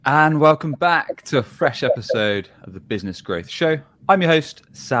And welcome back to a fresh episode of the Business Growth Show. I'm your host,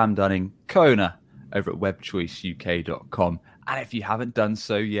 Sam Dunning, co-owner over at webchoiceuk.com. And if you haven't done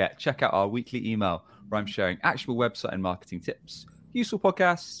so yet, check out our weekly email where I'm sharing actionable website and marketing tips, useful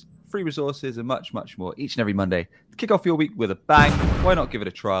podcasts, free resources, and much, much more each and every Monday to kick off your week with a bang. Why not give it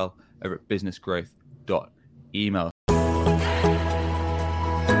a trial over at businessgrowth.email.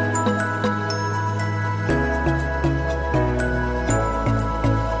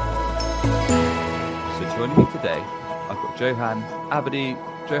 Joining me today, I've got Johan Abadi.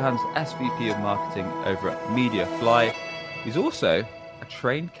 Johan's SVP of Marketing over at MediaFly. He's also a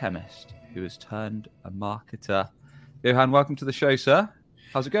trained chemist who has turned a marketer. Johan, welcome to the show, sir.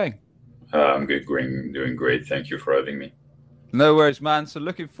 How's it going? I'm good, doing great. Thank you for having me. No worries, man. So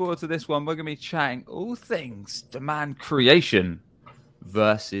looking forward to this one. We're going to be chatting all things demand creation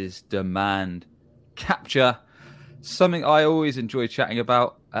versus demand capture. Something I always enjoy chatting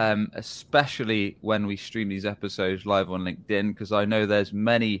about, especially when we stream these episodes live on LinkedIn, because I know there's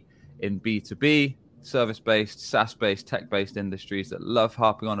many in B2B, service-based, SaaS-based, tech-based industries that love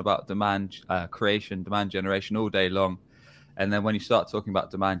harping on about demand creation, demand generation all day long. And then when you start talking about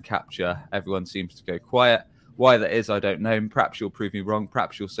demand capture, everyone seems to go quiet. Why that is, I don't know. Perhaps you'll prove me wrong.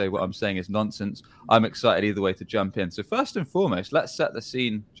 Perhaps you'll say what I'm saying is nonsense. I'm excited either way to jump in. So first and foremost, let's set the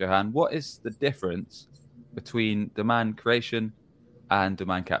scene, Johan. What is the difference between demand creation and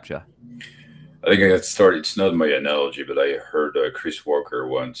demand capture? I think I got started. It's not my analogy, but I heard Chris Walker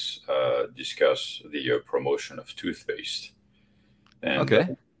once discuss the promotion of toothpaste,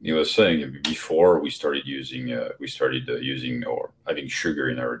 and he was saying before we started using or having sugar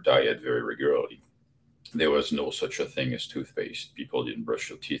in our diet very regularly, there was no such a thing as toothpaste. People didn't brush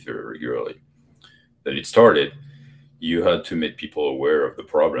their teeth very regularly. Then it started. You had to make people aware of the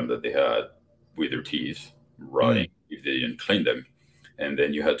problem that they had with their teeth rotting if they didn't clean them, and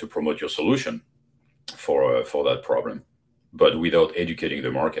then you had to promote your solution for that problem, but without educating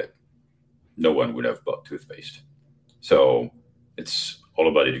the market, no one would have bought toothpaste. So it's all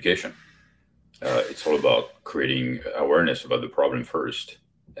about education. It's all about creating awareness about the problem first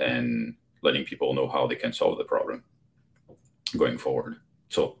and letting people know how they can solve the problem going forward.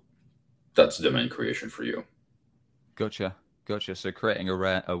 So that's demand creation for you. Gotcha. So creating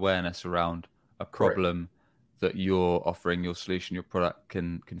awareness around a problem that you're offering, your solution, your product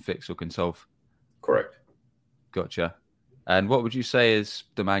can fix or can solve. Correct. Gotcha. And what would you say is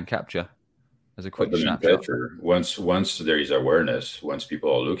demand capture as a quick snapshot? Once there is awareness, once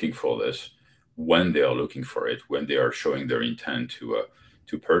people are looking for this, when they are looking for it, when they are showing their intent to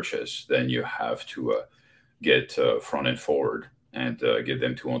purchase, then you have to get front and forward and get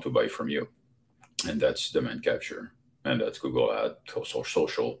them to want to buy from you. And that's demand capture. And that's Google Ads,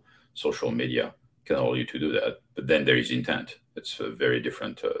 social media can allow you to do that. But then there is intent. It's a very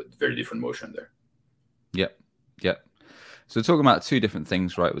different motion there. Yep. So we're talking about two different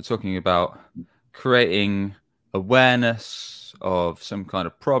things, right? We're talking about creating awareness of some kind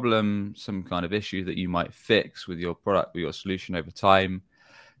of problem, some kind of issue that you might fix with your product, with your solution over time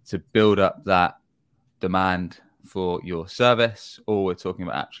to build up that demand for your service. Or we're talking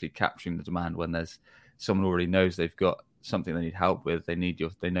about actually capturing the demand when there's someone already knows they've got something they need help with. They know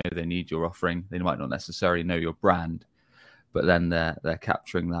they need your offering. They might not necessarily know your brand, but then they're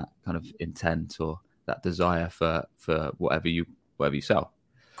capturing that kind of intent or that desire for whatever you sell.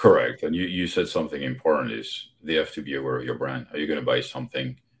 Correct. And you said something important is they have to be aware of your brand. Are you going to buy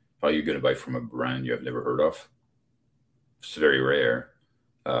something? Are you going to buy from a brand you have never heard of? It's very rare,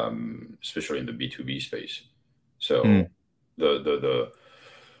 especially in the B2B space. So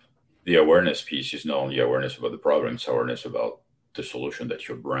the awareness piece is not only awareness about the problem, it's awareness about the solution that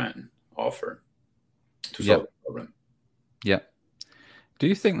your brand offer to solve the problem. Yeah. Do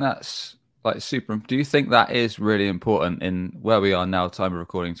you think that's do you think that is really important in where we are now, time of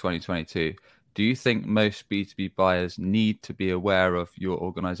recording 2022? Do you think most B2B buyers need to be aware of your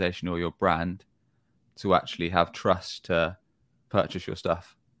organization or your brand to actually have trust to purchase your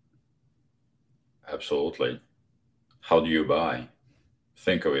stuff? Absolutely. How do you buy?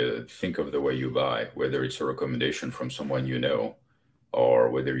 Think of it. Think of the way you buy, whether it's a recommendation from someone you know,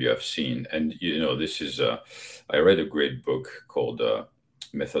 or whether you have seen. And this is. I read a great book called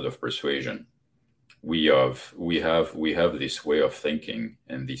Method of Persuasion. We have this way of thinking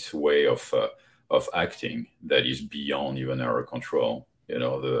and this way of acting that is beyond even our control.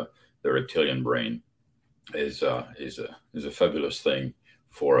 The reptilian brain is a fabulous thing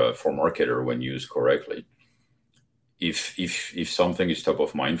for a marketer when used correctly. If something is top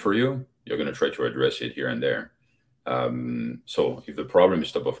of mind for you, you're going to try to address it here and there. So if the problem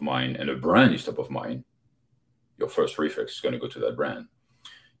is top of mind and a brand is top of mind, your first reflex is going to go to that brand.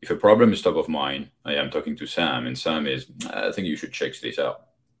 If a problem is top of mind, I am talking to Sam, and Sam is, I think you should check this out.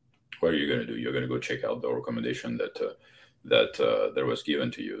 What are you going to do? You're going to go check out the recommendation that was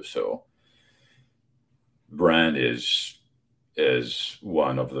given to you. So, brand is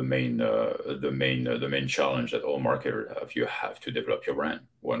one of the main challenge that all marketers have. You have to develop your brand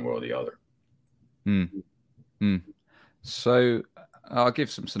one way or the other. So I'll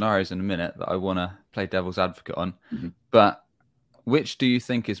give some scenarios in a minute that I want to play devil's advocate on. But which do you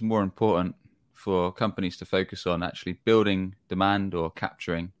think is more important for companies to focus on, actually building demand or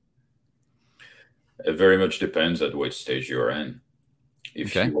capturing? It very much depends at what stage you are in.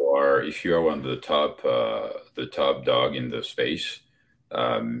 If you are one of the top dog in the space,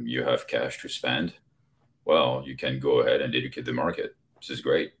 you have cash to spend. Well, you can go ahead and educate the market. This is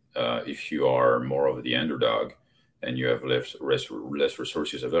great. If you are more of the underdog and you have less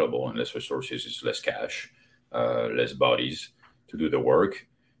resources available, and less resources is less cash, less bodies to do the work,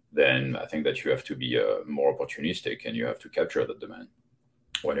 then I think that you have to be more opportunistic, and you have to capture the demand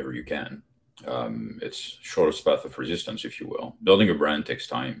whenever you can. It's shortest path of resistance, if you will. Building a brand takes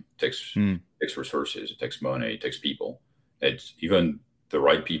time, takes resources, it takes money, it takes people. It's even the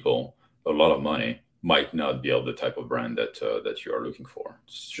right people, a lot of money might not build the type of brand that you are looking for.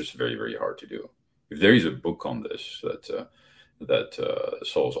 It's just very, very hard to do. If there is a book on this that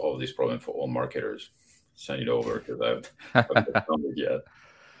solves all of these problems for all marketers, send it over, because I haven't found it yet.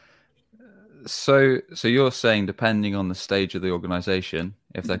 So you're saying, depending on the stage of the organization,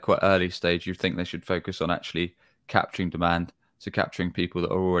 if they're quite early stage, you think they should focus on actually capturing demand, so capturing people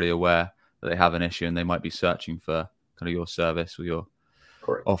that are already aware that they have an issue and they might be searching for kind of your service or your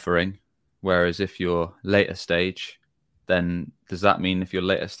offering. Whereas if you're later stage, then does that mean if you're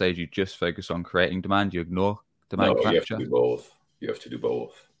later stage, you just focus on creating demand, you ignore demand capture? You have to do both. You have to do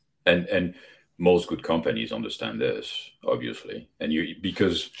both. And most good companies understand this, obviously. And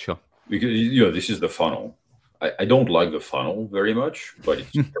because this is the funnel. I don't like the funnel very much, but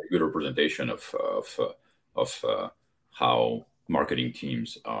it's a very good representation of how marketing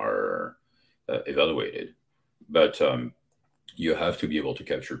teams are evaluated. But you have to be able to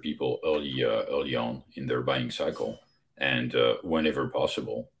capture people early on in their buying cycle, and whenever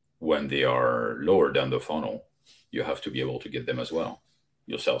possible, when they are lower down the funnel, you have to be able to get them as well.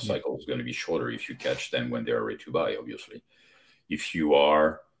 Your sales cycle is going to be shorter if you catch them when they are ready to buy, obviously. If you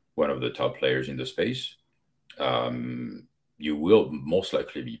are one of the top players in the space, you will most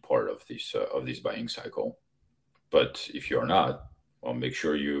likely be part of this buying cycle. But if you are not, well, make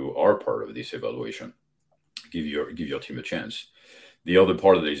sure you are part of this evaluation. Give your team a chance. The other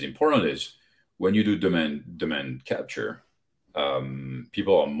part that is important is when you do demand capture,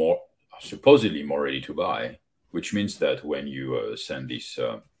 people are supposedly more ready to buy, which means that when you send these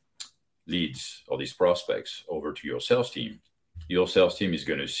leads or these prospects over to your sales team is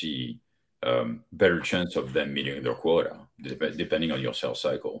going to see better chance of them meeting their quota, depending on your sales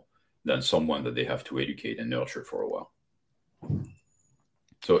cycle, than someone that they have to educate and nurture for a while.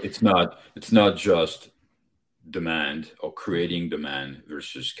 So it's not just demand or creating demand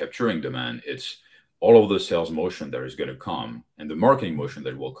versus capturing demand. It's all of the sales motion that is going to come and the marketing motion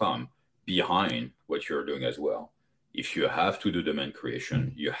that will come behind what you're doing as well. If you have to do demand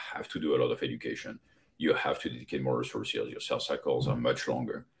creation, you have to do a lot of education. You have to dedicate more resources. Your sales cycles are much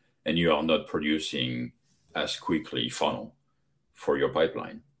longer, and you are not producing as quickly funnel for your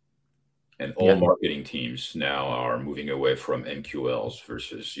pipeline. And all marketing teams now are moving away from MQLs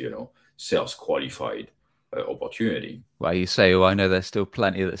versus, sales qualified opportunity. Well, you say, I know there's still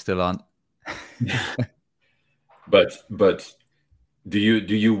plenty that still aren't. But do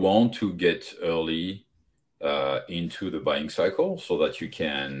you want to get early into the buying cycle so that you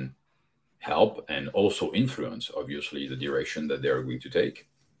can help and also influence, obviously, the direction that they're going to take?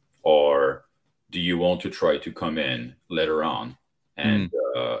 Or do you want to try to come in later on and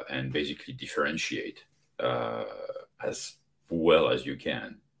basically differentiate as well as you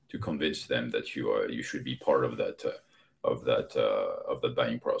can to convince them that you should be part of that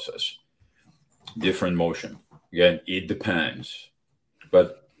buying process? Different motion. Again, it depends,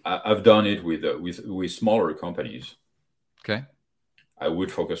 but I've done it with smaller companies. Okay. I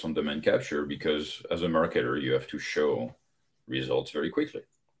would focus on demand capture because as a marketer, you have to show results very quickly.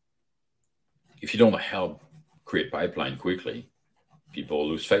 If you don't help create pipeline quickly, people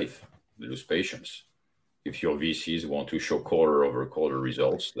lose faith, they lose patience. If your VCs want to show quarter over quarter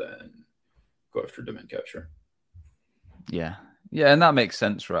results, then go after demand capture. Yeah, and that makes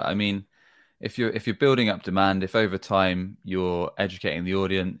sense, right? I mean, if you're building up demand, if over time you're educating the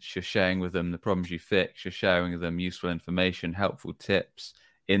audience, you're sharing with them the problems you fix, you're sharing with them useful information, helpful tips,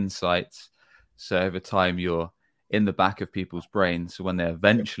 insights. So over time you're in the back of people's brains. So when they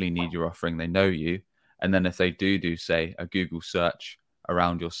eventually need your offering, they know you. And then if they do say a Google search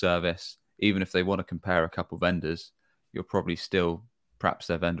around your service, even if they want to compare a couple vendors, you're probably still perhaps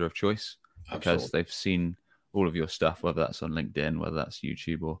their vendor of choice because they've seen all of your stuff, whether that's on LinkedIn, whether that's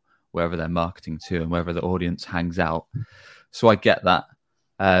YouTube, or wherever they're marketing to and wherever the audience hangs out. So I get that.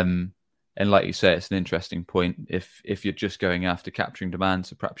 And like you say, it's an interesting point. If you're just going after capturing demand,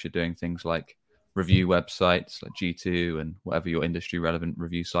 so perhaps you're doing things like review websites like G2 and whatever your industry relevant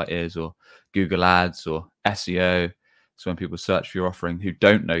review site is, or Google Ads or SEO. So when people search for your offering who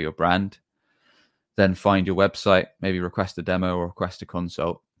don't know your brand, then find your website, maybe request a demo or request a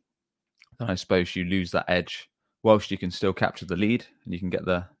consult. Then I suppose you lose that edge whilst you can still capture the lead and you can get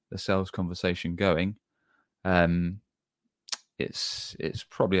the sales conversation going. It's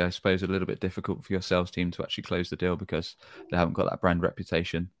probably, I suppose, a little bit difficult for your sales team to actually close the deal because they haven't got that brand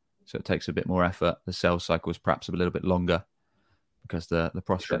reputation. So it takes a bit more effort. The sales cycle is perhaps a little bit longer because the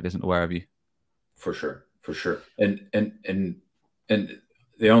prospect isn't aware of you. For sure. And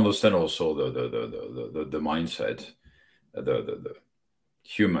they understand also the mindset, the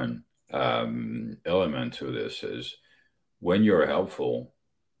human element to this is when you're helpful,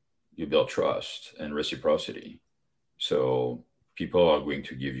 you build trust and reciprocity. So people are going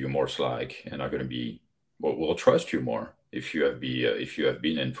to give you more slack and are going to will trust you more if you have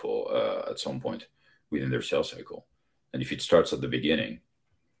been in full at some point within their sales cycle. And if it starts at the beginning,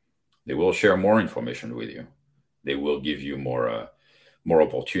 they will share more information with you. They will give you more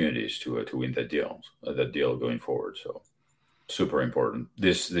opportunities to win that deal going forward. So super important.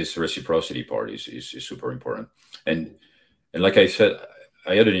 This reciprocity part is super important. And like I said,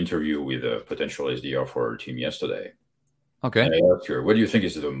 I had an interview with a potential SDR for our team yesterday. Okay. And I asked her, what do you think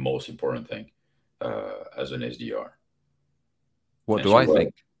is the most important thing as an SDR? What do I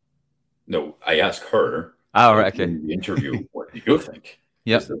think? No, I asked her. Oh, right. Okay. In the interview, what do you think?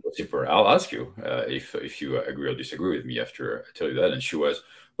 Yeah. I'll ask you if you agree or disagree with me after I tell you that. And she was,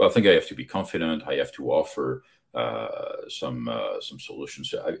 well, I think I have to be confident. I have to offer some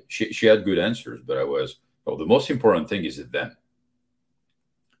solutions. She had good answers, but I was, well, the most important thing is them.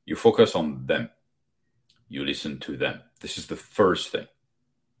 You focus on them. You listen to them. This is the first thing.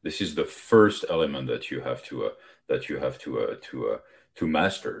 This is the first element that you have to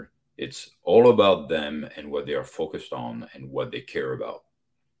master. It's all about them and what they are focused on and what they care about.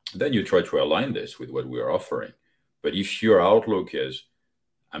 Then you try to align this with what we are offering. But if your outlook is,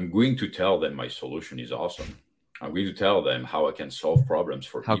 I'm going to tell them my solution is awesome. I'm going to tell them how I can solve problems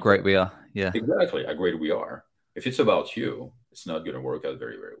for how people. Great we are. Yeah, exactly. How great we are. If it's about you, it's not going to work out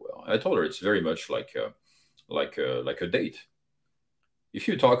very, very well. And I told her it's very much like a date. If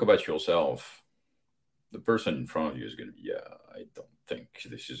you talk about yourself, the person in front of you is going to be, I don't think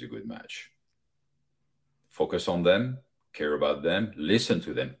this is a good match. Focus on them, care about them, listen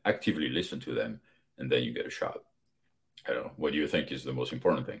to them, actively listen to them, and then you get a shot. I don't know. What do you think is the most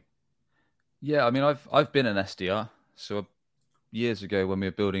important thing? Yeah, I mean, I've been an SDR. So years ago, when we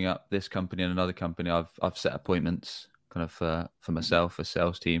were building up this company and another company, I've set appointments kind of for myself, a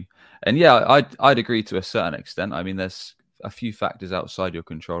sales team, and yeah, I'd agree to a certain extent. I mean, there's a few factors outside your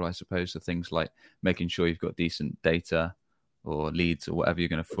control, I suppose. So things like making sure you've got decent data or leads or whatever you're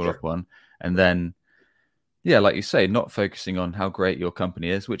going to follow up on, and then yeah, like you say, not focusing on how great your company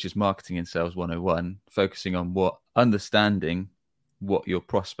is, which is marketing and sales 101, focusing on understanding what your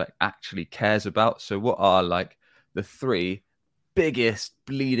prospect actually cares about. So what are like the 3 biggest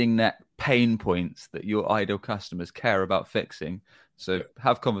bleeding neck pain points that your ideal customers care about fixing? So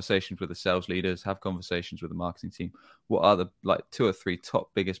have conversations with the sales leaders, have conversations with the marketing team. What are the like 2 or 3 top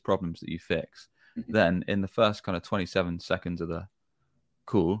biggest problems that you fix? Mm-hmm. Then in the first kind of 27 seconds of the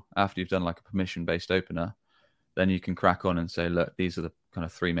call, after you've done like a permission-based opener, then you can crack on and say, look, these are the kind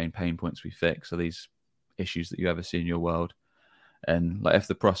of 3 main pain points we fix. Are these issues that you ever see in your world? And like if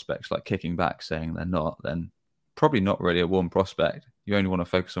the prospect's like kicking back saying they're not, then probably not really a warm prospect. You only want to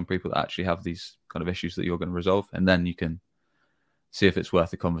focus on people that actually have these kind of issues that you're going to resolve. And then you can see if it's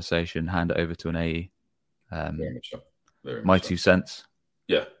worth a conversation, hand it over to an AE. Very much so. My 2 cents.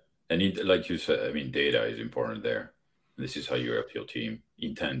 Yeah. And like you said, I mean, data is important there. This is how you help your team.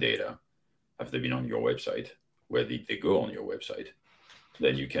 Intent data. Have they been on your website? Where did they go on your website?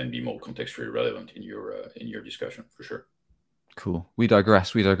 Then you can be more contextually relevant in your discussion for sure. Cool. We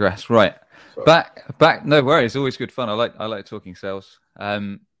digress. Right. Sorry. Back. No worries. Always good fun. I like talking sales.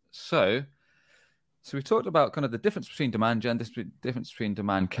 So we talked about kind of the difference between demand gen, difference between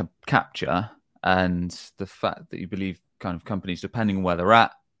demand capture, and the fact that you believe kind of companies, depending on where they're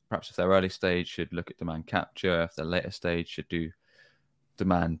at, perhaps if they're early stage, should look at demand capture. If they're later stage, should do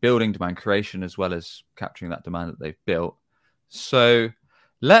demand building, demand creation, as well as capturing that demand that they've built. So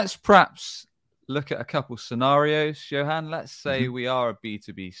let's perhaps look at a couple scenarios, Johan. Let's say we are a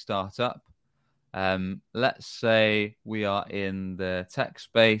B2B startup. Let's say we are in the tech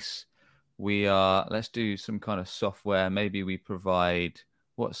space. Let's do some kind of software. Maybe we provide,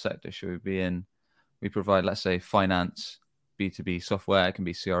 what sector should we be in? We provide, let's say, finance, B2B software. It can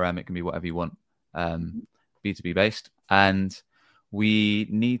be CRM. It can be whatever you want, B2B based. And we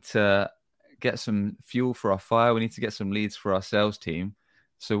need to get some fuel for our fire. We need to get some leads for our sales team.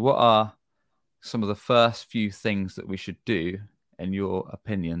 So what are some of the first few things that we should do, in your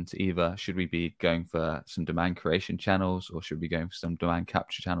opinion, to either should we be going for some demand creation channels or should we be going for some demand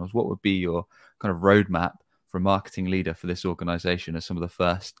capture channels? What would be your kind of roadmap for a marketing leader for this organization as some of the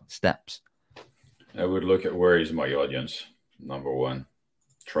first steps? I would look at where is my audience, number one,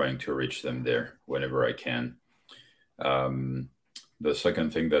 trying to reach them there whenever I can. The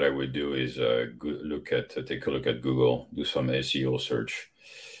second thing that I would do is take a look at Google, do some SEO search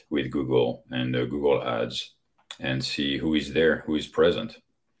with Google and Google Ads, and see who is there, who is present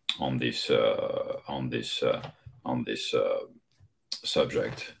on this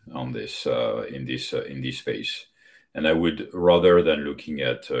subject, in this space. And I would, rather than looking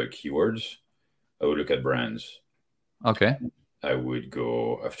at keywords, I would look at brands. Okay. I would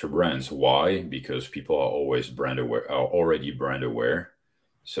go after brands. Why? Because people are already brand aware.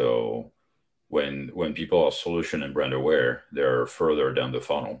 So when people are solution and brand aware, they're further down the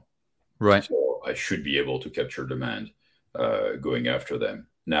funnel. Right. So I should be able to capture demand going after them.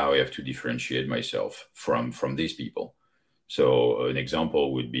 Now I have to differentiate myself from these people. So an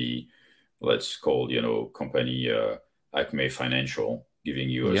example would be, let's call, company Acme Financial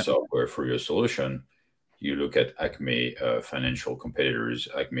giving you a software for your solution. You look at Acme Financial competitors,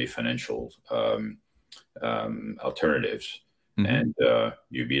 Acme Financial alternatives, and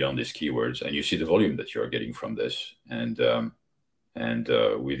you bid on these keywords, and you see the volume that you are getting from this. And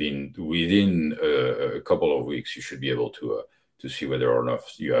within a couple of weeks, you should be able to see whether or not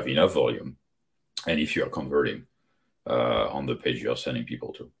you have enough volume, and if you are converting on the page you are sending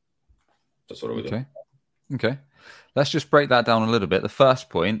people to. That's what I would do. Okay. Let's just break that down a little bit. The first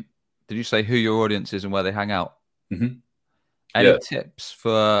point, did you say who your audience is and where they hang out? Mm-hmm. Any tips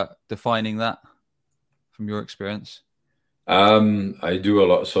for defining that from your experience? I do a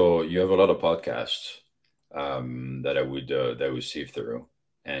lot. So you have a lot of podcasts that I would sift through,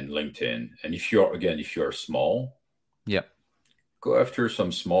 and LinkedIn. And if you're small, go after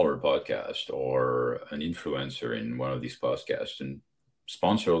some smaller podcast or an influencer in one of these podcasts and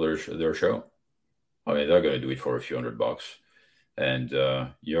sponsor their show. I mean, they're going to do it for a few $100, and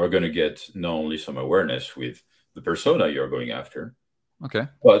you're going to get not only some awareness with the persona you're going after,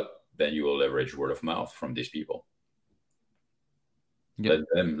 but then you will leverage word of mouth from these people. Let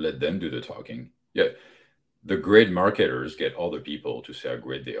them do the talking. The great marketers get other people to say how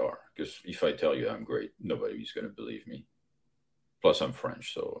great they are, because if I tell you I'm great, nobody's going to believe me. Plus, I'm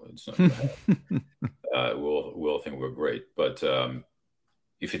French, so it's not going to happen. We'll think we're great, but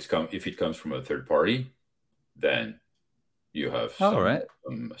if it comes from a third party, then you have some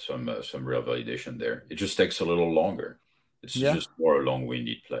real validation there. It just takes a little longer. It's just more a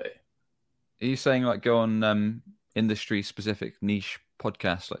long-winded play. Are you saying like go on industry-specific niche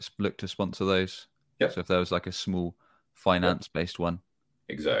podcasts? Let's look to sponsor those. So if there was like a small finance-based one,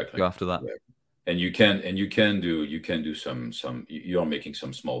 exactly, go after that. And you can do some. You are making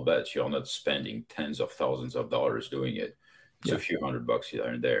some small bets. You are not spending tens of thousands of dollars doing it. It's a few $100 here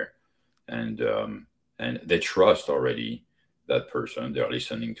and there, and they trust already that person. They are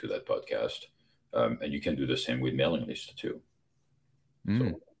listening to that podcast, and you can do the same with mailing lists too.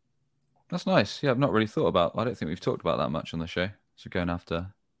 So. That's nice. Yeah, I've not really thought about. I don't think we've talked about that much on the show. So going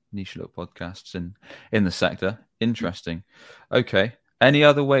after niche little podcasts in the sector, interesting. Okay. Any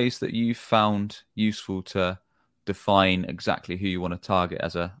other ways that you found useful to define exactly who you want to target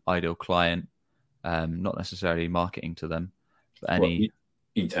as an ideal client? Not necessarily marketing to them, but any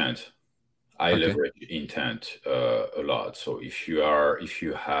intent. I leverage intent a lot. So if you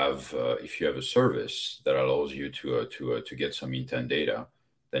have a service that allows you to get some intent data,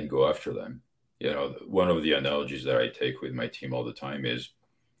 then go after them. One of the analogies that I take with my team all the time is,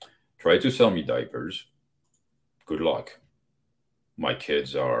 try to sell me diapers. Good luck. My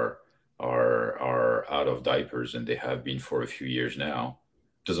kids are out of diapers, and they have been for a few years now.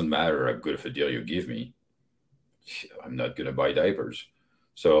 Doesn't matter how good of a deal you give me, I'm not going to buy diapers.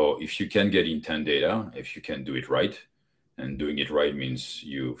 So if you can get intent data, if you can do it right, and doing it right means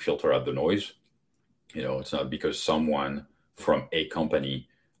you filter out the noise. It's not because someone from a company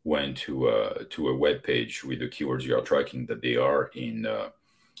went to a web page with the keywords you are tracking that they are in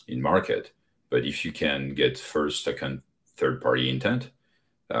in market. But if you can get first, second, third party intent,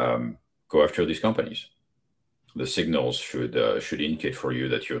 go after these companies. The signals should indicate for you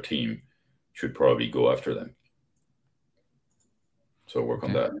that your team should probably go after them. So work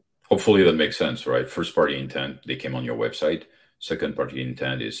on that. Hopefully that makes sense, right? First party intent, they came on your website. Second party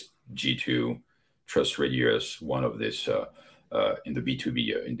intent is G2, TrustRadius, one of this in the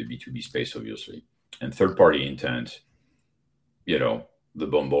B2B space, obviously. And third party intent, you know, the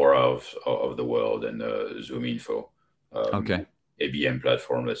Bombora of the world and ZoomInfo. ABM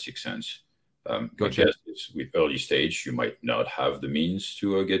platform, that's 6sense. Gotcha. Guess with early stage, you might not have the means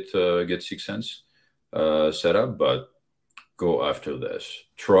to get 6sense set up, but go after this.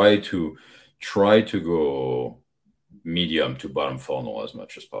 Try to go medium to bottom funnel as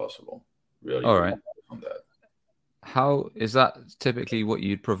much as possible. Really. All right. On that. How is that typically what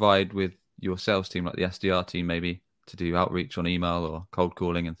you'd provide with your sales team, like the SDR team, maybe to do outreach on email or cold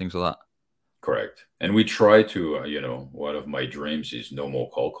calling and things like that? Correct. And we try to, one of my dreams is no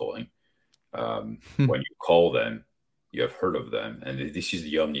more cold calling. When you call them, you have heard of them. And this is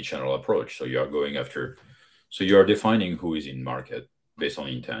the omni-channel approach. So you are defining who is in market based on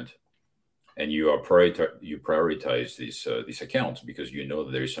intent. And you prioritize these accounts because you know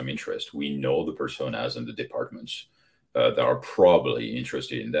that there is some interest. We know the personas and the departments that are probably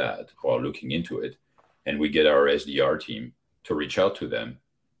interested in that or looking into it. And we get our SDR team to reach out to them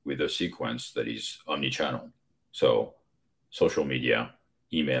with a sequence that is omni-channel. So social media,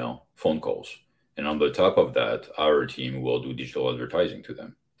 email, phone calls. And on the top of that, our team will do digital advertising to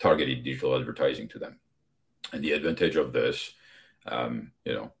them, targeted digital advertising to them. And the advantage of this,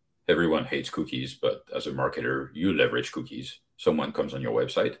 everyone hates cookies, but as a marketer, you leverage cookies. Someone comes on your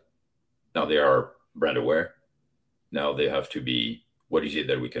website. Now they are brand aware. Now they have to be, what is it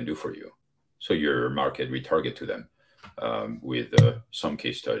that we can do for you? So your market retarget to them with some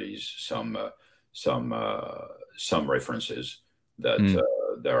case studies, some references that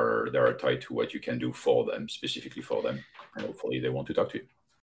are tied to what you can do for them, specifically for them. And hopefully they want to talk to you.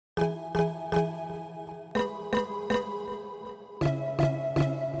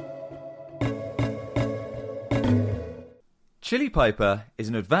 Chili Piper is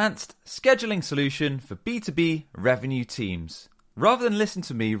an advanced scheduling solution for B2B revenue teams. Rather than listen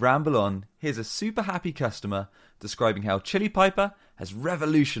to me ramble on, here's a super happy customer describing how Chili Piper has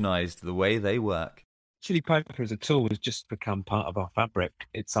revolutionized the way they work. Chili Piper as a tool has just become part of our fabric.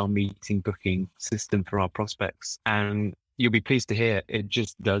 It's our meeting booking system for our prospects. And you'll be pleased to hear it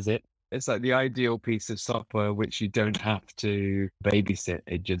just does it. It's like the ideal piece of software which you don't have to babysit.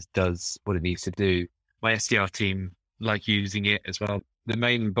 It just does what it needs to do. My SDR team like using it as well. The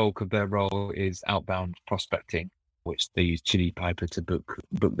main bulk of their role is outbound prospecting, which they use Chili Piper to book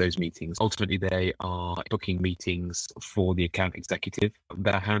those meetings. Ultimately, they are booking meetings for the account executive.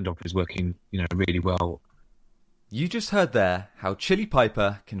 Their handoff is working, really well. You just heard there how Chili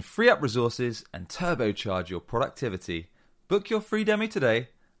Piper can free up resources and turbocharge your productivity. Book your free demo today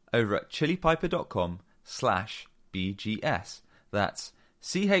over at chilipiper.com/BGS. That's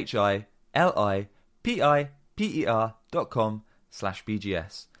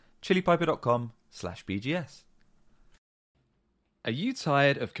chilipiper.com/BGS. chilipiper.com/BGS. Are you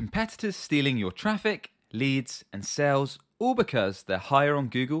tired of competitors stealing your traffic, leads, and sales, all because they're higher on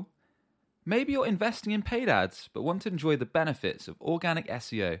Google? Maybe you're investing in paid ads, but want to enjoy the benefits of organic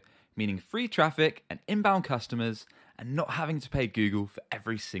SEO, meaning free traffic and inbound customers, and not having to pay Google for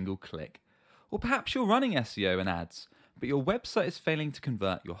every single click. Or perhaps you're running SEO and ads, but your website is failing to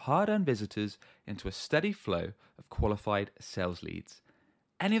convert your hard-earned visitors into a steady flow of qualified sales leads.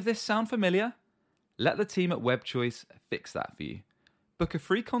 Any of this sound familiar? Let the team at WebChoice fix that for you. Book a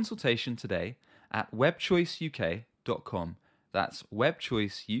free consultation today at webchoiceuk.com. That's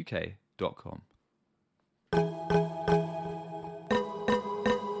webchoiceuk.com.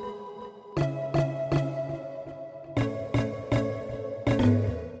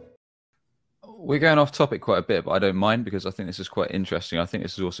 We're going off topic quite a bit, but I don't mind because I think this is quite interesting. I think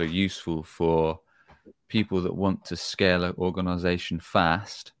this is also useful for people that want to scale an organization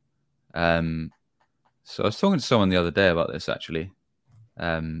fast. So I was talking to someone the other day about this, actually.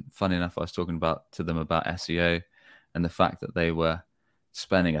 Funny enough, I was talking to them about SEO and the fact that they were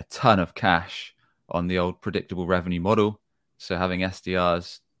spending a ton of cash on the old predictable revenue model. So having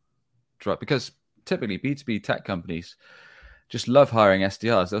SDRs drop, because typically B2B tech companies just love hiring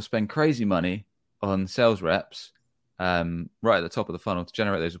SDRs. They'll spend crazy money on sales reps right at the top of the funnel to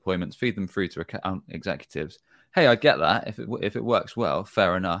generate those appointments, feed them through to account executives. Hey, I get that. If it works well,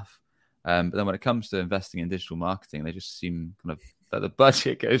 fair enough. But then when it comes to investing in digital marketing, they just seem kind of that the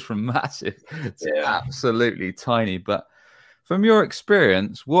budget goes from massive to absolutely tiny. But From your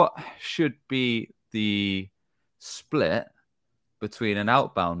experience, what should be the split between an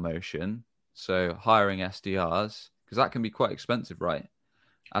outbound motion, so hiring SDRs, because that can be quite expensive, right?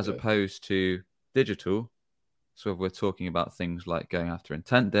 As opposed to digital. So if we're talking about things like going after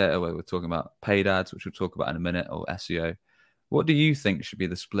intent data, where we're talking about paid ads, which we'll talk about in a minute, or SEO, what do you think should be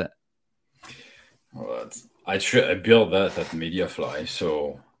the split? Well, I built that at Mediafly.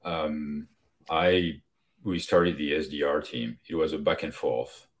 So we started the SDR team. It was a back and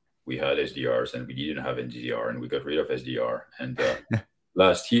forth. We had SDRs and we didn't have SDR, and we got rid of SDR. And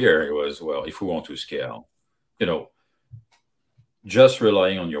last year it was, well, if we want to scale, just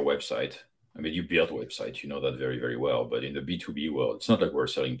relying on your website. I mean, you build websites, you know that very, very well. But in the B2B world, it's not like we're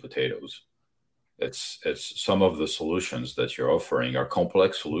selling potatoes. It's some of the solutions that you're offering are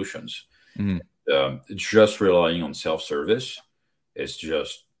complex solutions. Just relying on self-service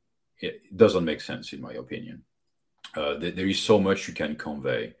it doesn't make sense, in my opinion. There is so much you can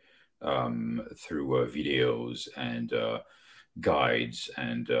convey through videos and guides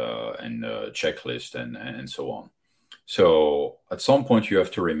and checklists and so on. So at some point, you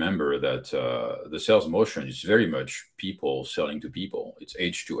have to remember that the sales motion is very much people selling to people. It's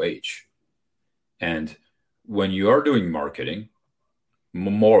H to H. And when you are doing marketing,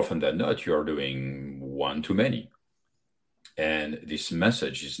 more often than not, you are doing one to many. And this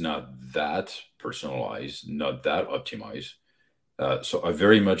message is not that personalized, not that optimized. So I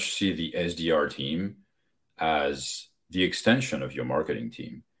very much see the SDR team as the extension of your marketing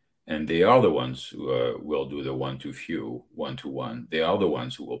team. And they are the ones who will do the one-to-few, one-to-one. They are the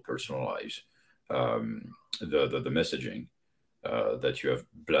ones who will personalize the messaging that you have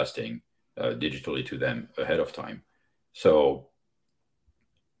blasting digitally to them ahead of time. So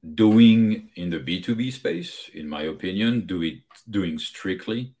doing in the B2B space, in my opinion, doing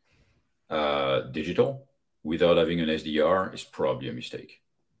strictly digital without having an SDR is probably a mistake.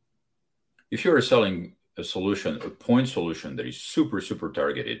 If you're selling a solution, a point solution that is super, super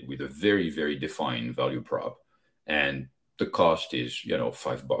targeted with a very, very defined value prop, and the cost is,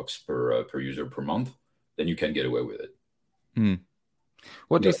 $5 per user per month, then you can get away with it.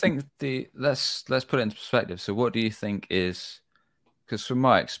 What do you think let's put it into perspective. So what do you think is, because from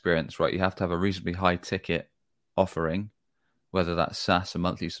my experience, right, you have to have a reasonably high ticket offering, whether that's SaaS, a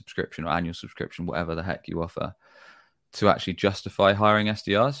monthly subscription or annual subscription, whatever the heck you offer, to actually justify hiring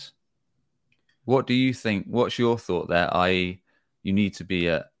SDRs? What do you think? What's your thought there? I.e., you need to be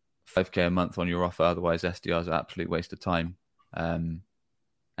at $5,000 a month on your offer, otherwise SDRs are an absolute waste of time.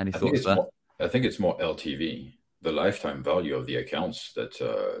 Any thoughts there? I think it's more LTV, the lifetime value of the accounts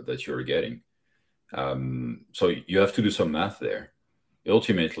that you're getting. So you have to do some math there.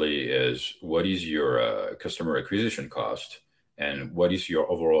 Ultimately, is what is your customer acquisition cost and what is your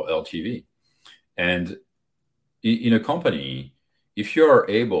overall LTV? And in a company, if you are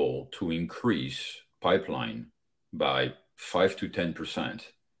able to increase pipeline by 5 to 10%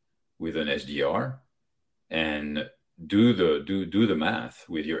 with an SDR and do the math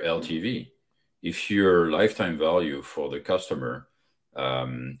with your LTV, if your lifetime value for the customer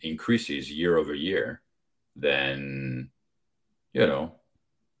increases year over year, then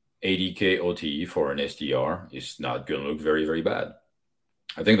 $80,000 OTE for an SDR is not going to look very, very bad.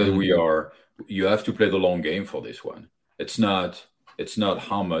 I think that you have to play the long game for this one. It's not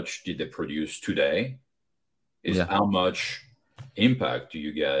how much did they produce today. It's how much impact do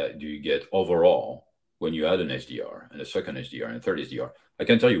you get overall when you add an SDR and a second SDR and a third SDR. I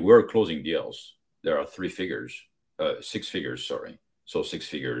can tell you we're closing deals. There are 6 figures, sorry. So 6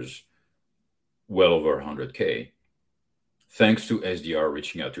 figures, well over $100,000, thanks to SDR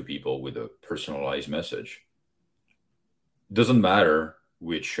reaching out to people with a personalized message. Doesn't matter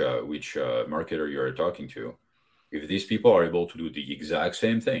which marketer you're talking to. If these people are able to do the exact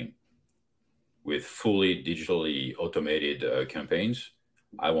same thing with fully digitally automated campaigns,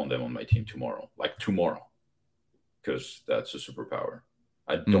 I want them on my team tomorrow, because that's a superpower.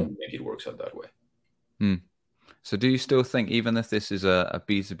 I don't think it works out that way. So do you still think, even if this is a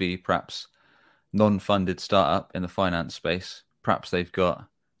B2B, perhaps non-funded startup in the finance space, perhaps they've got,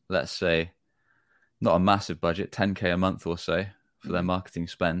 let's say, not a massive budget, $10,000 a month or so for their marketing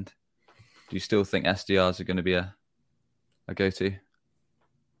spend, do you still think SDRs are going to be a go-to?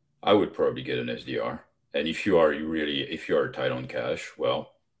 I would probably get an SDR. And if you are tight on cash,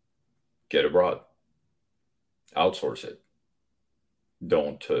 well, get abroad, outsource it.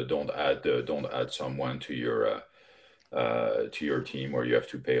 Don't add someone to your team where you have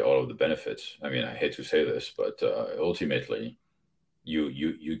to pay all of the benefits. I mean, I hate to say this, but ultimately,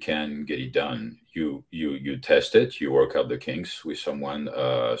 you can get it done. You test it, you work out the kinks with someone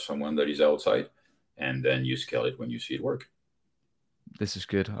that is outside, and then you scale it when you see it work. This is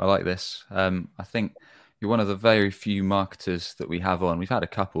good. I like this. I think you're one of the very few marketers that we have on. We've had a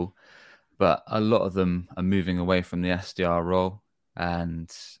couple, but a lot of them are moving away from the SDR role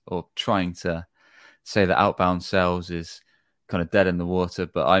or trying to say that outbound sales is kind of dead in the water.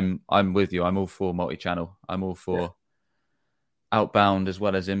 But I'm with you. I'm all for multi-channel. I'm all for outbound as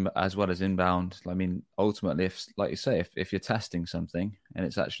well as inbound. I mean, ultimately, if, like you say, if you're testing something and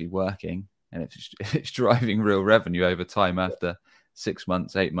it's actually working and if it's driving real revenue over time after 6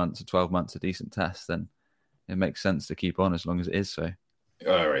 months, 8 months, or 12 months, a decent test, then it makes sense to keep on as long as it is so.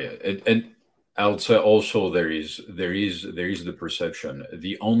 All right, and I would say also there is the perception.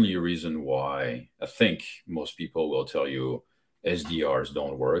 The only reason why I think most people will tell you SDRs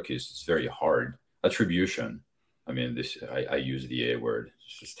don't work is it's very hard. Attribution. I mean, I use the A word.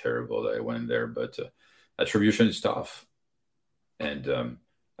 It's just terrible that I went there, but attribution is tough. And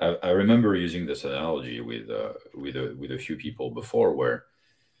I remember using this analogy with a few people before, where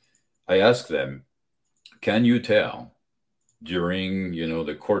I asked them, "Can you tell during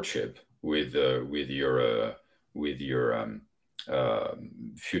the courtship with your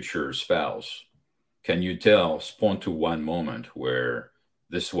future spouse? Can you point to one moment where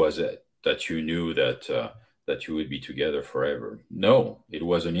this was it, that you knew that you would be together forever?" No, it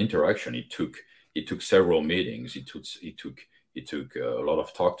was an interaction. It took several meetings. It took a lot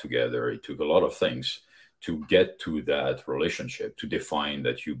of talk together. It took a lot of things to get to that relationship, to define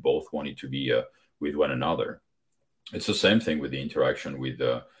that you both wanted to be with one another. It's the same thing with the interaction with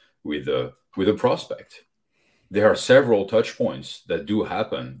a prospect. There are several touch points that do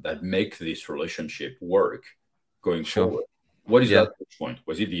happen that make this relationship work going forward. What is that touch point?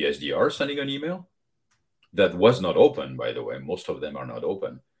 Was it the SDR sending an email that was not open, by the way? Most of them are not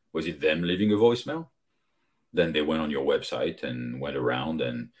open. Was it them leaving a voicemail? Then they went on your website and went around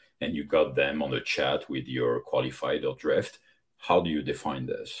and you got them on the chat with your qualified or draft. How do you define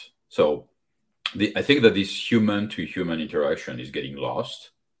this? So I think that this human-to-human interaction is getting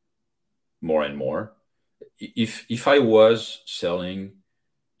lost more and more. If I was selling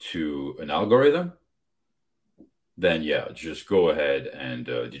to an algorithm, then just go ahead and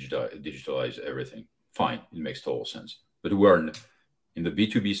digitalize everything. Fine, it makes total sense. But we're in the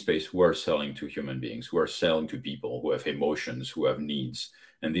B2B space, we're selling to human beings. We're selling to people who have emotions, who have needs,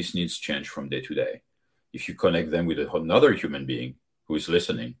 and these needs change from day to day. If you connect them with another human being who is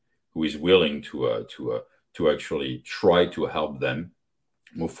listening, who is willing to actually try to help them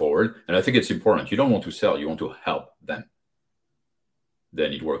move forward, and I think it's important. You don't want to sell; you want to help them.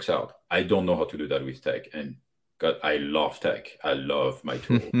 Then it works out. I don't know how to do that with tech, and God, I love tech. I love my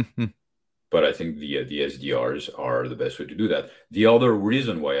tool. But I think the SDRs are the best way to do that. The other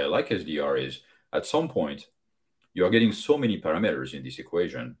reason why I like SDR is at some point you are getting so many parameters in this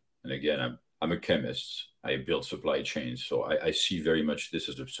equation. And again, I'm a chemist. I build supply chains, so I see very much this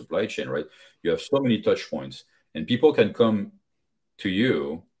as a supply chain, right? You have so many touch points, and people can come to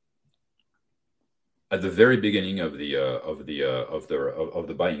you at the very beginning of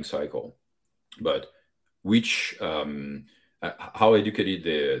the buying cycle, but how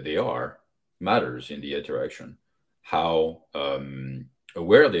educated they are matters in the interaction. How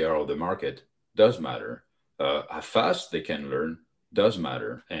aware they are of the market does matter. How fast they can learn does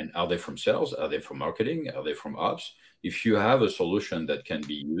matter. And are they from sales? Are they from marketing? Are they from ops? If you have a solution that can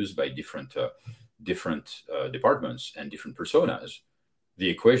be used by different departments and different personas, the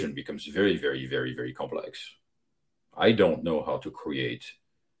equation becomes very, very, very, very complex. I don't know how to create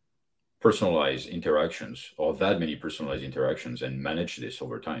personalized interactions or that many personalized interactions and manage this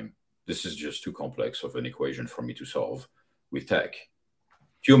over time. This is just too complex of an equation for me to solve with tech.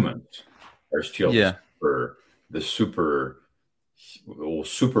 Humans are still the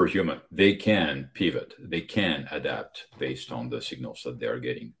superhuman. They can pivot. They can adapt based on the signals that they are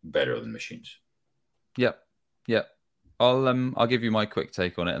getting, better than machines. Yep. I'll give you my quick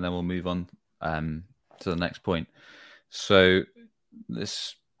take on it, and then we'll move on to the next point. So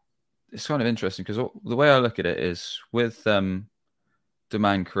this is kind of interesting because the way I look at it is with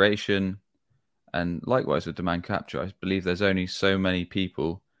demand creation and likewise with demand capture, I believe there's only so many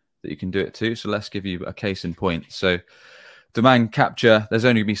people that you can do it to. So let's give you a case in point. So demand capture, there's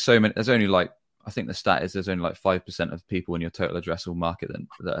only I think the stat is there's only like 5% of people in your total addressable market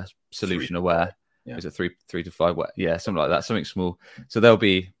that are solution aware. Yeah. Is it 3 to 5? Yeah, something like that, something small. So they'll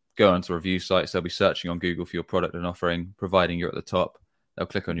be going onto review sites. They'll be searching on Google for your product and offering, providing you're at the top. They'll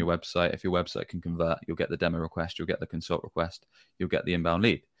click on your website. If your website can convert, you'll get the demo request, you'll get the consult request, you'll get the inbound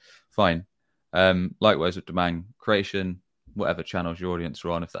lead. Fine. Likewise with demand creation, whatever channels your audience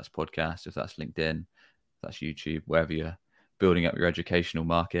are on, if that's podcast, if that's LinkedIn, if that's YouTube, wherever you're building up your educational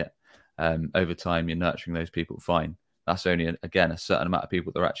market, over time you're nurturing those people. Fine. that's only, again, a certain amount of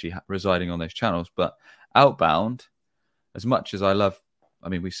people that are actually residing on those channels. But outbound, as much as I love, I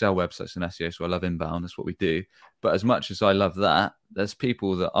mean, we sell websites and SEO, so I love inbound. That's what we do. But as much as I love that, there's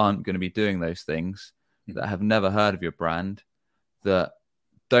people that aren't going to be doing those things, that have never heard of your brand, that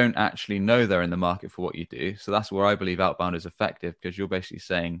don't actually know they're in the market for what you do. So that's where I believe outbound is effective, because you're basically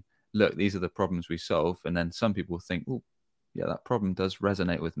saying, look, these are the problems we solve. And then some people think, oh, yeah, that problem does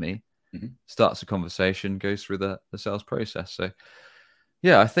resonate with me. Starts a conversation, goes through the sales process. So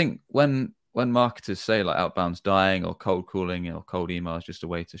yeah, I think when marketers say like outbound's dying, or cold calling or cold email is just a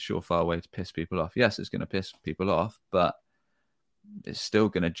surefire way to piss people off, yes, it's going to piss people off, but it's still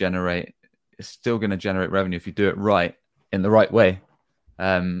going to generate revenue if you do it right, in the right way.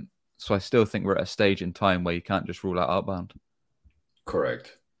 So I still think we're at a stage in time where you can't just rule out outbound.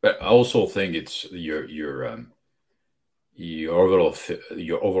 Correct. But I also think it's your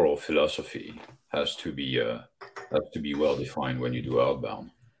overall philosophy has to be well defined when you do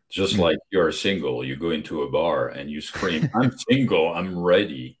outbound. Just like you're single, you go into a bar and you scream, "I'm single, I'm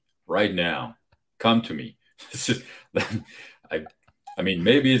ready right now, come to me." I mean,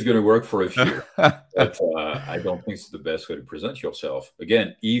 maybe it's going to work for a few, but I don't think it's the best way to present yourself.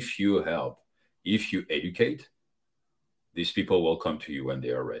 Again, if you help, if you educate, these people will come to you when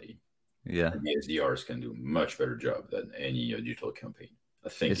they are ready. Yeah. And the SDRs can do a much better job than any digital campaign, I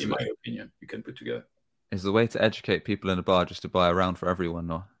think, in my opinion, you can put together. Is the way to educate people in a bar just to buy a round for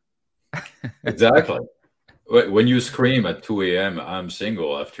everyone, or? Exactly. When you scream at 2 a.m., "I'm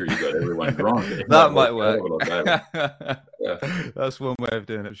single," after you got everyone drunk, that might work. Yeah. That's one way of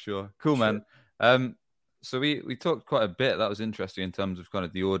doing it, sure. Cool, man. So we talked quite a bit. That was interesting in terms of kind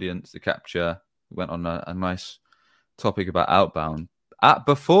of the audience, the capture. We went on a nice topic about outbound.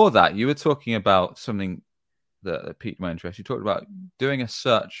 Before that, you were talking about something that piqued my interest. You talked about doing a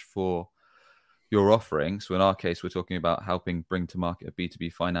search for your offering. So in our case, we're talking about helping bring to market a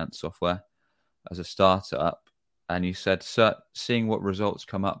B2B finance software as a startup. And you said seeing what results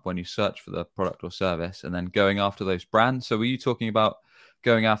come up when you search for the product or service, and then going after those brands. So were you talking about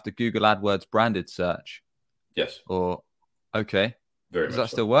going after Google AdWords branded search? Yes. Or, okay. Very Does much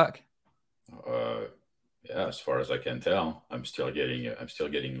that still work? Yeah, as far as I can tell, I'm still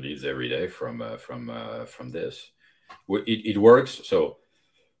getting leads every day from this. It works. So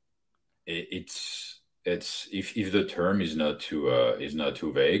it's if the term is not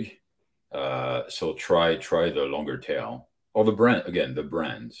too vague, so try the longer tail, or the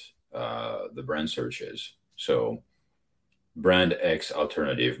brand searches. So brand X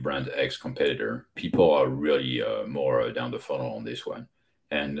alternative, brand X competitor. People are really more down the funnel on this one.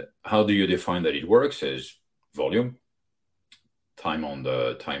 And how do you define that it works? Is volume, time on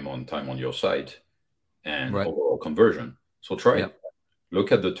your site, and overall conversion. So try it.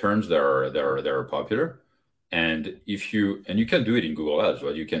 Look at the terms that are popular, and you can do it in Google Ads.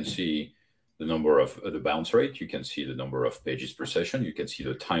 Right? You can see the number of the bounce rate. You can see the number of pages per session. You can see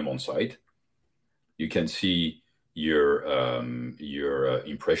the time on site. You can see your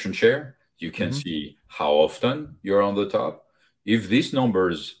impression share. You can see how often you're on the top. If these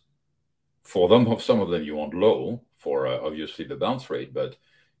numbers, for some of them you want low for obviously the bounce rate, but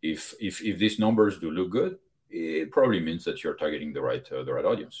if these numbers do look good, it probably means that you're targeting the right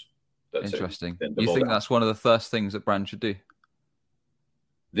audience. That's interesting. You think that's one of the first things that brands should do?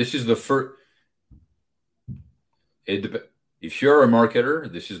 This is the first. If you're a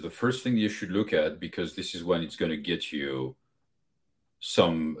marketer, this is the first thing you should look at, because this is when it's going to get you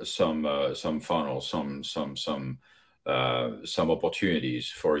some funnel, some opportunities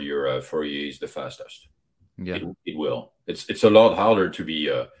for your is the fastest. Yeah, it will. It's a lot harder to be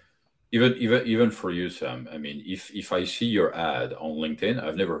even for you, Sam. I mean, if I see your ad on LinkedIn,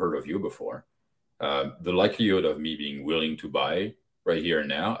 I've never heard of you before. The likelihood of me being willing to buy right here and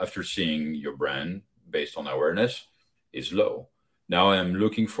now after seeing your brand based on awareness is low. Now I'm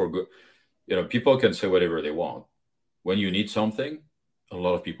looking for good. People can say whatever they want. When you need something, a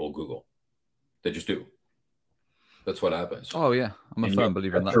lot of people Google. They just do. That's what happens. Oh yeah, I'm a firm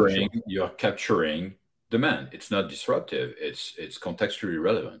believer in that. For sure. You're capturing demand. It's not disruptive. It's contextually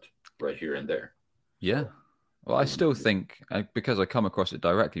relevant right here and there. Yeah. Well, I still think, because I come across it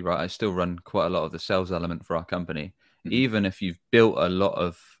directly, right? I still run quite a lot of the sales element for our company. Even if you've built a lot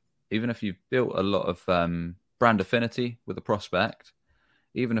of brand affinity with a prospect,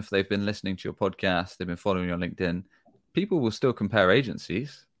 even if they've been listening to your podcast, they've been following you on LinkedIn, people will still compare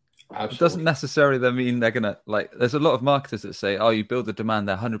agencies. Absolutely. It doesn't necessarily mean they're going to, there's a lot of marketers that say, oh, you build the demand,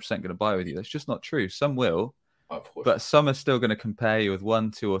 they're 100% going to buy with you. That's just not true. Some will, but some are still going to compare you with 1,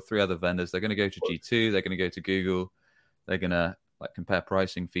 2, or 3 other vendors. They're going to go to G2, they're going to go to Google, they're going to compare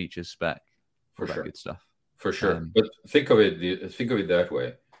pricing, features, spec, all that good stuff. For sure. But think of it that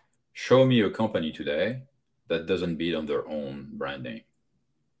way. Show me a company today that doesn't bid on their own brand name.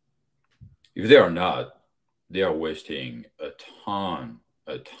 If they are not, they are wasting a ton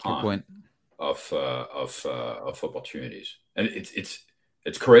of opportunities, and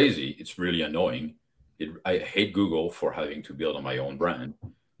it's crazy. It's really annoying. I hate Google for having to build on my own brand.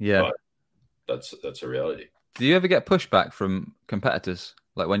 Yeah, but that's a reality. Do you ever get pushback from competitors,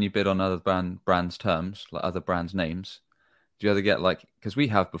 like when you bid on other brands' terms, like other brands' names? Do you ever get because we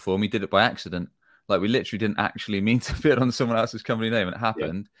have before, and we did it by accident. Like we literally didn't actually mean to bid on someone else's company name, and it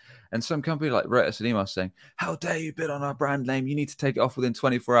happened. Yeah. And some company wrote us an email saying, "How dare you bid on our brand name? You need to take it off within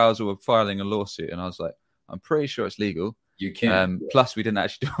 24 hours or we're filing a lawsuit." And I was like, I'm pretty sure it's legal. You can't. Plus, we didn't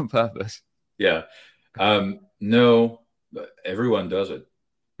actually do it on purpose. Yeah. No, everyone does it.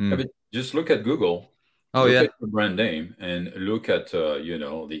 I mean, just look at Google. Look at the brand name and look at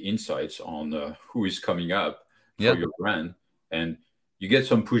the insights on who is coming up for your brand, and you get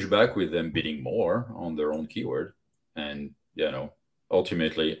some pushback with them bidding more on their own keyword. And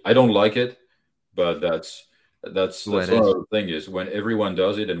ultimately, I don't like it, but that's one of the thing is when everyone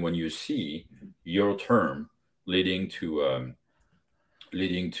does it, and when you see your term leading to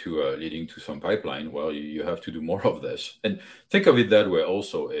some pipeline, well, you have to do more of this. And think of it that way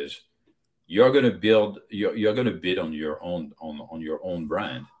also is you're going to bid on your own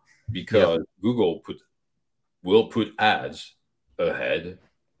brand, because Google will put ads ahead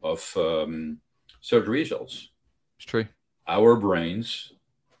of search results. It's true. Our brains,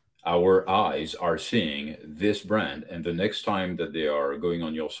 our eyes are seeing this brand, and the next time that they are going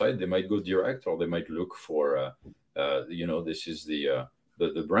on your site, they might go direct, or they might look for this is the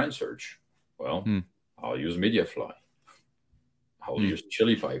brand search. Well, I'll use Mediafly. I'll use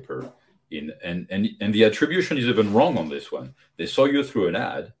Chili Piper. And the attribution is even wrong on this one. They saw you through an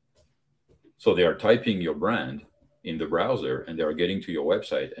ad, so they are typing your brand in the browser, and they are getting to your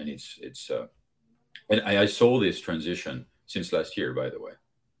website, and it's and I saw this transition since last year, by the way.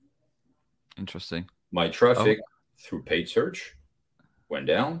 Interesting. My traffic through paid search went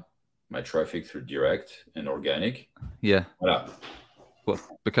down. My traffic through direct and organic went up. What?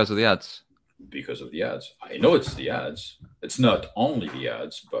 Because of the ads? Because of the ads. I know it's the ads. It's not only the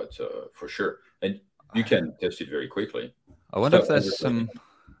ads, but for sure. And you can test it very quickly. I wonder if there's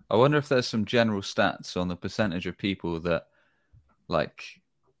some general stats on the percentage of people that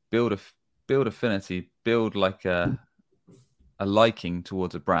build affinity, build a liking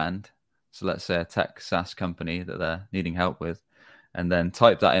towards a brand. So let's say a tech SaaS company that they're needing help with, and then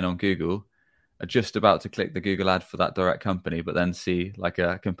type that in on Google, are just about to click the Google ad for that direct company, but then see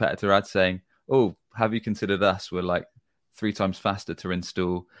a competitor ad saying, "Oh, have you considered us? We're 3 times faster to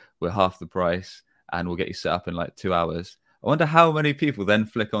install. We're half the price, and we'll get you set up in 2 hours." I wonder how many people then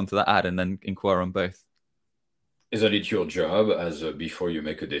flick onto that ad and then inquire on both. Isn't it your job as before you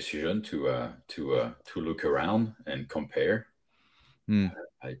make a decision to look around and compare?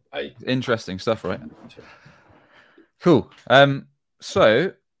 Interesting stuff, right? Cool.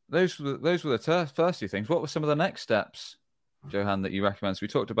 So those were the first 2 things. What were some of the next steps, Johan, that you recommend? So we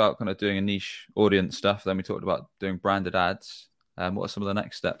talked about kind of doing a niche audience stuff. Then we talked about doing branded ads. What are some of the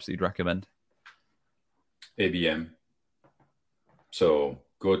next steps that you'd recommend? ABM. So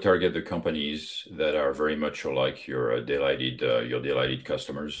go target the companies that are very much like your delighted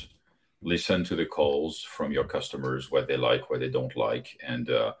customers. Listen to the calls from your customers, what they like, what they don't like, and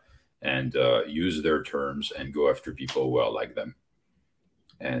use their terms and go after people who are like them.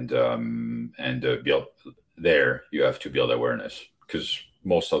 And build there. You have to build awareness, because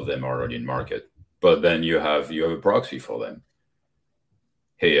most of them are already in market. But then you have a proxy for them.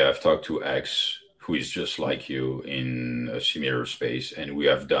 Hey, I've talked to X, who is just like you in a similar space, and we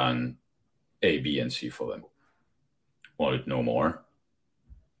have done A, B, and C for them. Want to know more?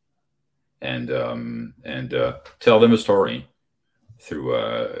 And tell them a story through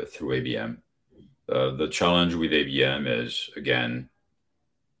ABM. The challenge with ABM is, again,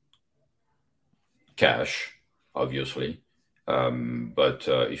 cash, obviously. But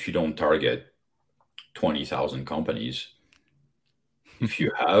if you don't target 20,000 companies, if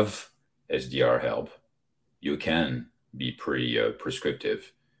you have SDR help, you can be pretty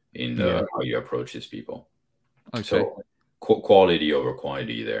prescriptive in how you approach these people. Okay. So quality over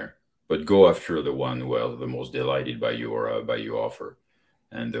quantity there, but go after the one who are the most delighted by your offer,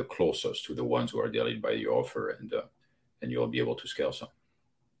 and the closest to the ones who are delighted by your offer, and you'll be able to scale some.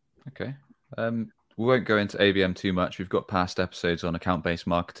 Okay. We won't go into ABM too much. We've got past episodes on account-based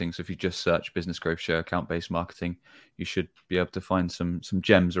marketing. So if you just search Business Growth Show account-based marketing, you should be able to find some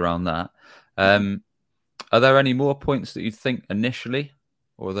gems around that. Are there any more points that you think initially,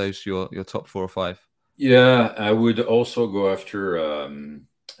 or are those your top 4 or 5? Yeah, I would also go after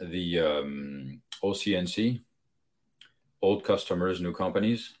the OCNC, old customers, new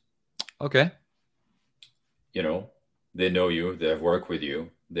companies. Okay. You know, they know you, they have worked with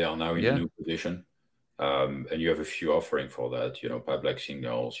you, they are now in a Yeah. new position, and you have a few offering for that. You know, public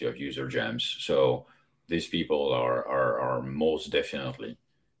signals, you have user gems. So these people are most definitely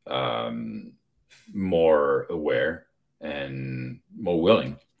um, more aware and more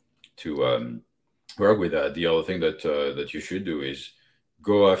willing to work with that. The other thing that you should do is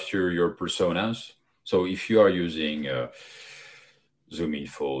go after your personas. So if you are using Zoom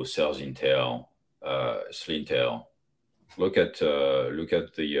Info, Sales Intel, Slintel, look at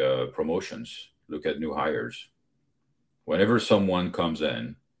the promotions. Look at new hires. Whenever someone comes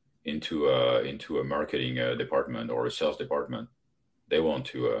into a marketing department or a sales department, they want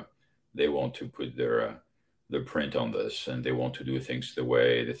to they want to put their print on this, and they want to do things the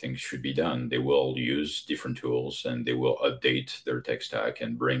way the things should be done. They will use different tools, and they will update their tech stack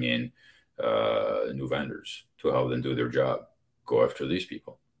and bring in new vendors to help them do their job. Go after these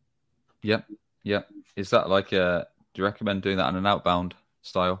people. Yep. Yep. Is that like do you recommend doing that on an outbound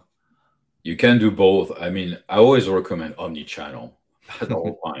style? You can do both. I mean, I always recommend omni-channel at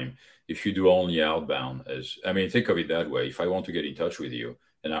all time. If you do only outbound, as I mean, think of it that way. If I want to get in touch with you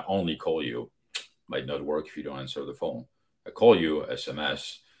and I only call you, might not work if you don't answer the phone. I call you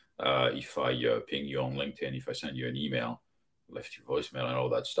SMS. If I ping you on LinkedIn, if I send you an email, left your voicemail and all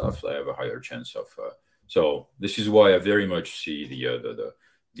that stuff, I have a higher chance of. So this is why I very much see the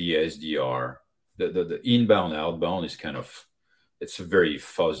SDR, the inbound outbound is kind of, it's a very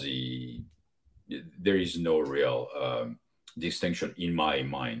fuzzy. There is no real distinction in my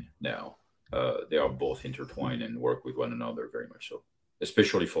mind now. They are both intertwined and work with one another very much so,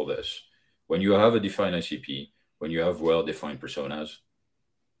 especially for this. When you have a defined ICP, when you have well-defined personas,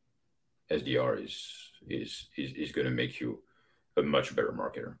 SDR is going to make you a much better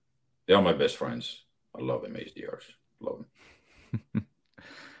marketer. They are my best friends. I love them, SDRs. Love them.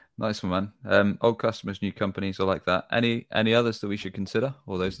 Nice one, man. Old customers, new companies, I like that. Any others that we should consider,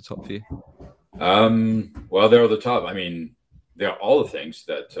 or those the top for you? Well, they're the top. I mean, they're all the things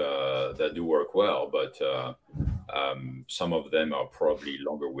that do work well, but some of them are probably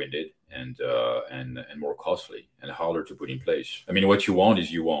longer-winded and more costly and harder to put in place. I mean, what you want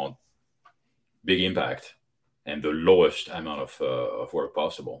is you want big impact and the lowest amount of work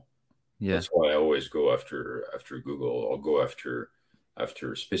possible. Yeah. That's why I always go after Google, or go after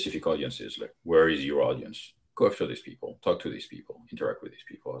specific audiences. Like, where is your audience? Go after these people, talk to these people, interact with these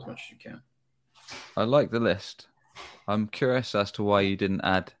people as much as you can. I like the list. I'm curious as to why you didn't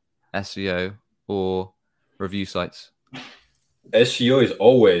add SEO or review sites. SEO is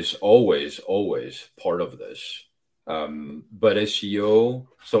always part of this. But SEO,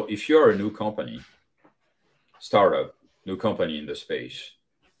 so if you're a new company, startup, new company in the space,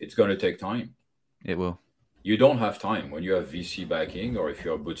 it's going to take time. It will. You don't have time. When you have VC backing, or if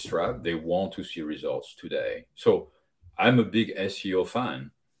you're bootstrap, they want to see results today. So I'm a big SEO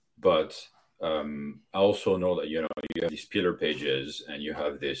fan, but I also know that, you have these pillar pages, and you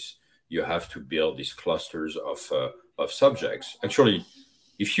have to build these clusters of subjects. Actually,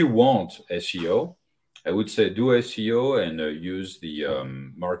 if you want SEO, I would say do SEO and use the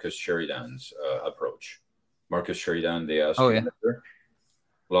Marcus Sheridan's approach. Marcus Sheridan, they asked. Oh, yeah.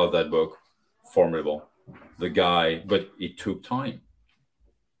 Love that book. Formidable. The guy, but it took time.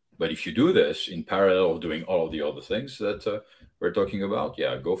 But if you do this in parallel of doing all of the other things that we're talking about,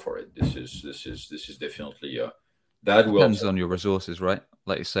 yeah, go for it. This is definitely that will depends on your resources, right?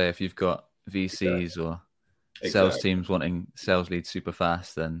 Like you say, if you've got VCs or sales teams wanting sales leads super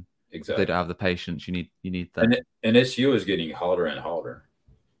fast, then if they don't have the patience, you need that. And SEO is getting harder and harder,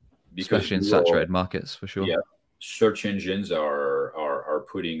 especially in saturated markets, for sure. Yeah, search engines are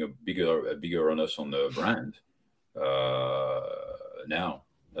putting a bigger onus on the brand now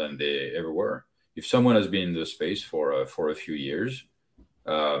than they ever were. If someone has been in the space for a few years,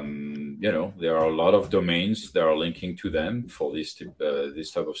 there are a lot of domains that are linking to them for this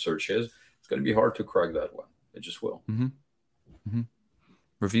type of searches. It's going to be hard to crack that one. It just will. Mm-hmm. Mm-hmm.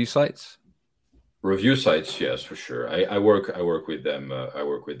 Review sites. Review sites, yes, for sure. I work with them. I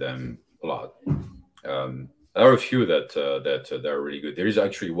work with them a lot. There are a few that are really good. There is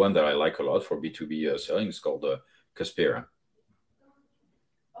actually one that I like a lot for B2B selling. It's called Caspera.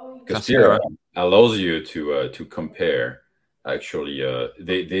 Caspera allows you to compare. Actually,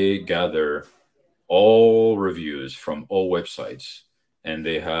 they gather all reviews from all websites, and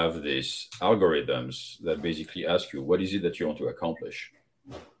they have these algorithms that basically ask you, what is it that you want to accomplish,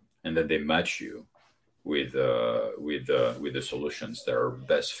 and then they match you with the solutions that are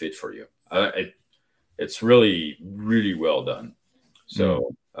best fit for you. it's really, really well done.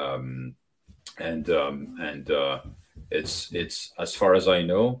 So, it's as far as I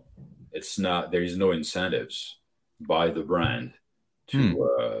know, it's not, there is no incentives by the brand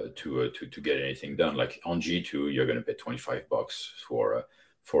to get anything done. Like on G2, you're going to pay $25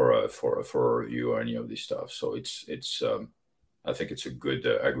 for a review or any of this stuff. So it's I think it's a good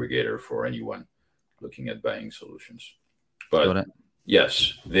aggregator for anyone looking at buying solutions. But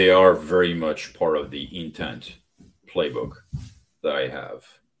yes, they are very much part of the intent playbook that I have,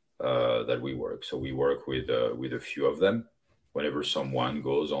 that we work. So we work with a few of them. Whenever someone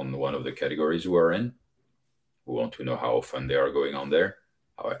goes on one of the categories we're in, we want to know how often they are going on there,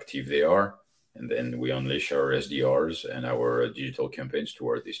 how active they are, and then we unleash our SDRs and our digital campaigns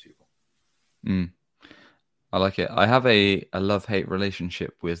toward these people. I like it. I have a love-hate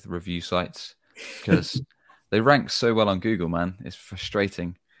relationship with review sites because they rank so well on Google, man. It's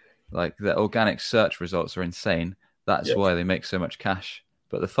frustrating. Like, the organic search results are insane. That's why they make so much cash.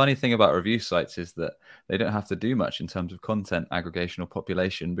 But the funny thing about review sites is that they don't have to do much in terms of content aggregation or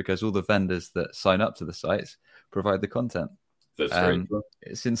population, because all the vendors that sign up to the sites provide the content. That's right.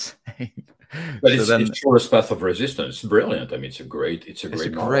 It's insane. But it's the shortest path of resistance. It's brilliant. I mean, it's a great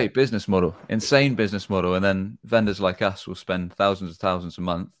business model. Insane business model. And then vendors like us will spend thousands a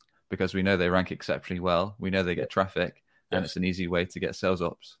month because we know they rank exceptionally well. We know they get traffic, and it's an easy way to get sales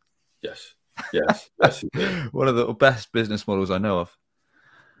ops. Yes. One of the best business models I know of.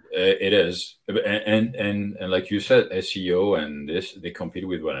 It is, and like you said, SEO and this, they compete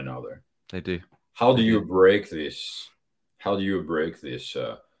with one another. They do. How do you break this? How do you break this?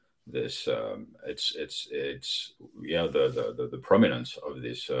 It's the prominence of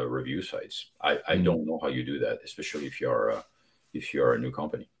these review sites. I don't know how you do that, especially if you are a new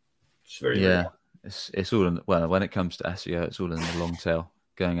company. It's very It's all in, well, when it comes to SEO, it's all in the long tail.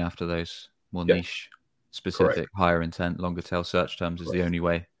 Going after those more niche, specific, higher intent, longer tail search terms is the only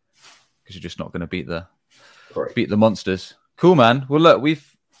way, because you're just not going to beat the monsters. Cool, man. Well, look,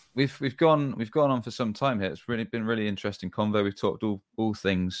 we've gone on for some time here. It's been really interesting convo. We've talked all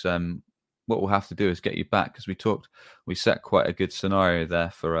things. What we'll have to do is get you back, because we set quite a good scenario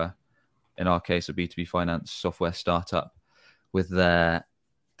there for in our case, a B2B finance software startup with their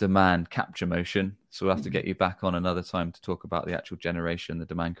demand capture motion. So we'll have to get you back on another time to talk about the actual generation, the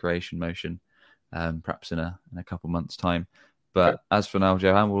demand creation motion, perhaps in a couple months' time. But as for now,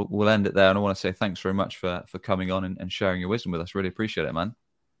 Johan, we'll end it there. And I want to say thanks very much for coming on and sharing your wisdom with us. Really appreciate it, man.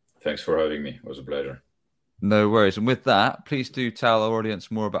 Thanks for having me. It was a pleasure. No worries. And with that, please do tell our audience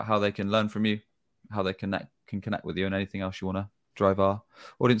more about how they can learn from you, how they can connect with you, and anything else you want to drive our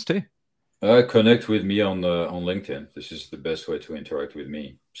audience to. Connect with me on LinkedIn. This is the best way to interact with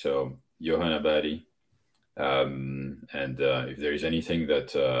me. So Johan Abadi. And if there is anything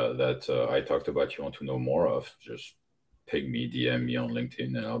that I talked about you want to know more of, just ping me, DM me on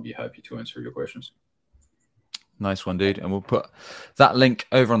LinkedIn, and I'll be happy to answer your questions. Nice one, dude. And we'll put that link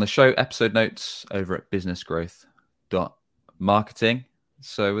over on the show episode notes over at businessgrowth.marketing.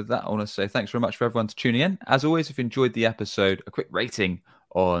 So with that, I want to say thanks very much for everyone to tuning in. As always, if you enjoyed the episode, a quick rating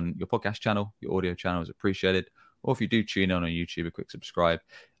on your podcast channel, your audio channel is appreciated. Or if you do tune in on YouTube, a quick subscribe,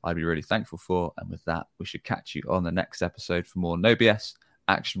 I'd be really thankful for. And with that, we should catch you on the next episode for more No BS,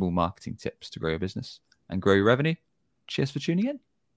 actionable marketing tips to grow your business and grow your revenue. Cheers for tuning in.